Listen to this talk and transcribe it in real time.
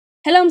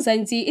Hello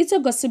Mzansi, it's your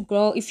gossip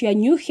girl. If you are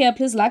new here,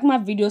 please like my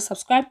video,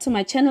 subscribe to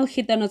my channel,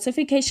 hit the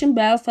notification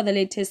bell for the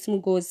latest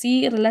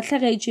mugosi.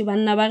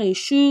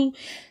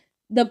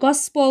 The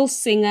gospel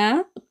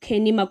singer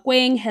Kenny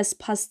Makweng has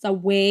passed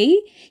away.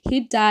 He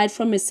died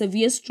from a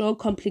severe stroke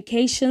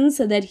complications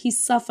that he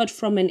suffered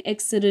from an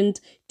accident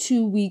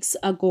 2 weeks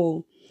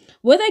ago.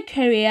 With a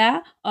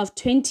career of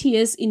 20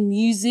 years in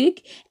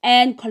music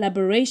and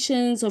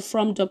collaborations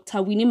from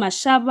Dr. Winne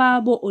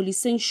Mashaba,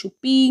 oleseng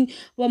shuping,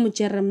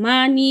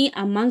 Germany,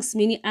 amongst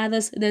many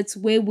others, that's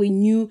where we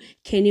knew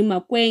Kenny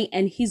Makweng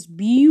and his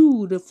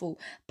beautiful,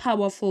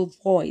 powerful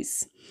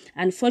voice.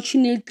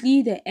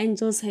 Unfortunately, the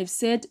angels have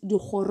said,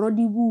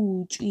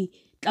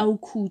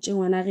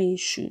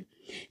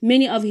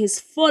 many of his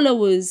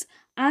followers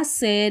are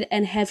sad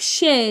and have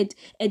shared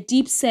a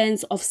deep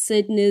sense of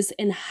sadness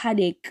and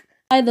heartache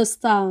by the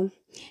star.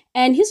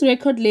 And his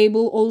record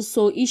label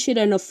also issued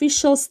an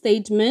official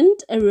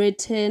statement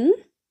written,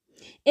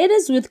 "It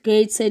is with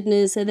great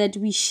sadness that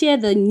we share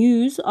the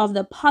news of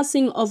the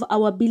passing of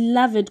our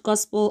beloved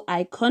gospel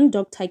icon,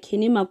 Dr.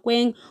 Kenny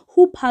Makweng,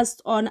 who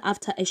passed on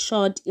after a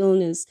short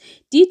illness.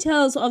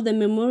 Details of the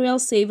memorial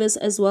service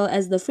as well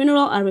as the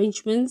funeral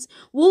arrangements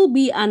will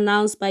be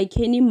announced by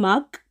Kenny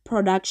Mac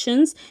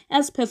Productions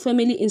as per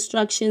family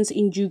instructions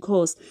in due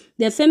course.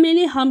 The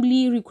family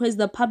humbly requests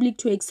the public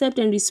to accept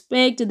and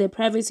respect their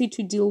privacy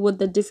to deal with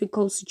the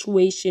difficult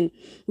situation.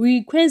 We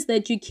request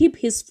that you keep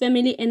his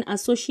family and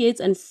associates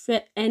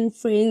and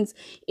friends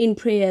in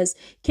prayers.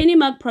 Kenny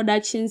Mac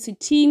Productions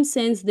team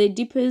sends their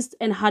deepest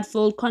and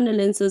heartfelt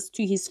condolences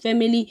to his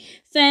family,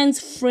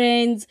 fans,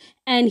 friends,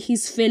 and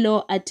his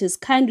fellow artists.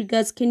 Kind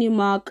regards, Kenny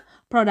Mac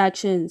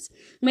Productions.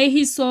 May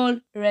his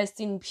soul rest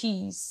in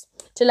peace.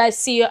 Till I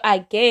see you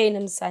again,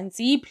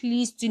 Mzansi,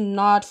 please do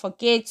not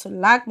forget to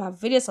like my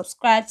video,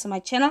 subscribe to my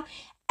channel,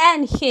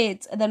 and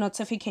hit the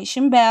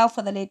notification bell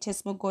for the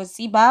latest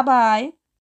Mugosi. Bye bye.